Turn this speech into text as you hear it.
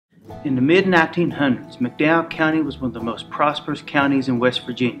In the mid-1900s, McDowell County was one of the most prosperous counties in West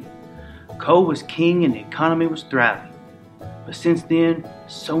Virginia. Coal was king and the economy was thriving. But since then,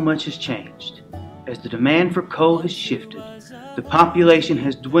 so much has changed. As the demand for coal has shifted, the population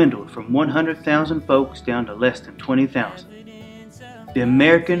has dwindled from 100,000 folks down to less than 20,000. The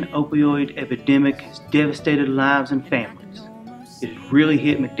American opioid epidemic has devastated lives and families. It has really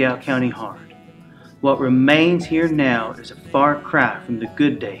hit McDowell County hard. What remains here now is a far cry from the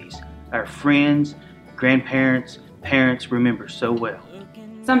good days our friends, grandparents, parents remember so well.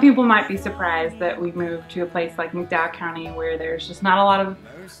 Some people might be surprised that we moved to a place like McDowell County where there's just not a lot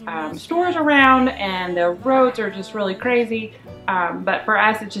of stores around and the roads are just really crazy. But for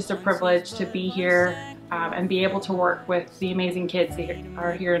us, it's just a privilege to be here and be able to work with the amazing kids that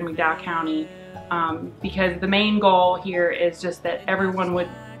are here in McDowell County, because the main goal here is just that everyone would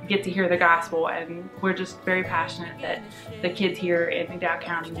get to hear the gospel, and we're just very passionate that the kids here in McDowell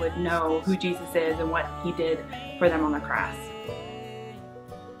County would know who Jesus is and what he did for them on the cross.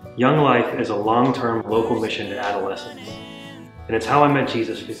 Young Life is a long-term local mission to adolescents, and it's how I met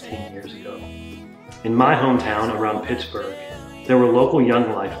Jesus 15 years ago. In my hometown around Pittsburgh, there were local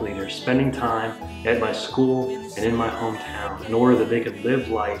Young Life leaders spending time at my school and in my hometown in order that they could live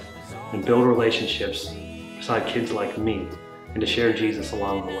life and build relationships beside kids like me and to share Jesus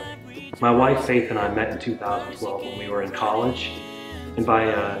along the way. My wife Faith and I met in 2012 when we were in college, and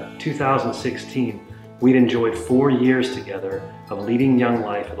by 2016 we'd enjoyed 4 years together of leading Young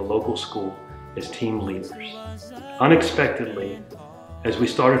Life at a local school as team leaders. Unexpectedly, as we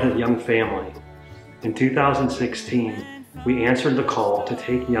started a young family, in 2016 we answered the call to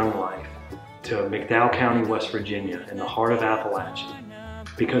take Young Life to McDowell County, West Virginia, in the heart of Appalachia,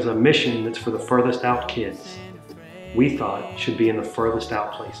 because a mission that's for the furthest out kids, we thought, should be in the furthest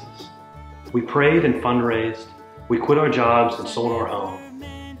out places. We prayed and fundraised, we quit our jobs and sold our home,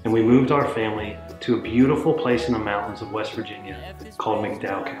 and we moved our family to a beautiful place in the mountains of West Virginia called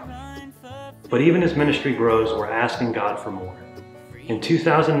McDowell County. But even as ministry grows, we're asking God for more. In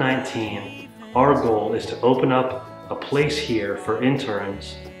 2019, our goal is to open up a place here for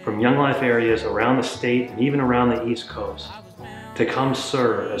interns from Young Life areas around the state and even around the East Coast to come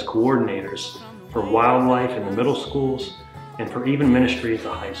serve as coordinators for wildlife in the middle schools and for even ministry at the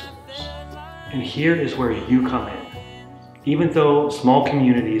high schools. And here is where you come in. Even though small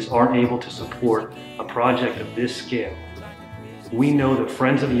communities aren't able to support a project of this scale, we know that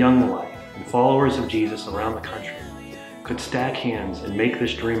friends of Young Life and followers of Jesus around the country could stack hands and make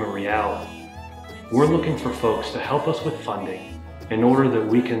this dream a reality. We're looking for folks to help us with funding in order that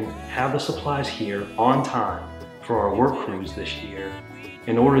we can have the supplies here on time for our work crews this year,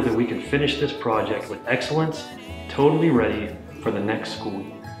 in order that we can finish this project with excellence, totally ready for the next school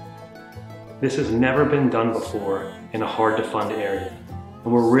year. This has never been done before in a hard-to-fund area,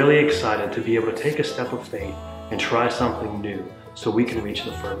 and we're really excited to be able to take a step of faith and try something new so we can reach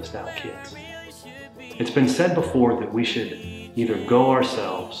the furthest out kids. It's been said before that we should either go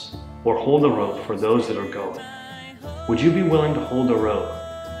ourselves or hold the rope for those that are going. Would you be willing to hold the rope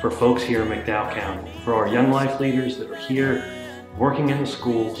for folks here in McDowell County, for our Young Life leaders that are here working in the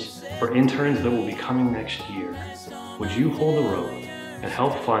schools, for interns that will be coming next year? Would you hold the rope and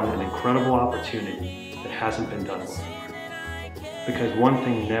help fund an incredible opportunity that hasn't been done before? Because one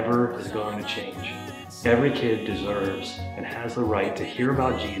thing never is going to change. Every kid deserves and has the right to hear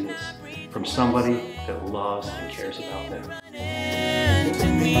about Jesus from somebody that loves and cares about them.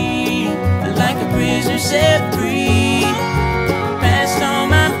 Like a prisoner set free.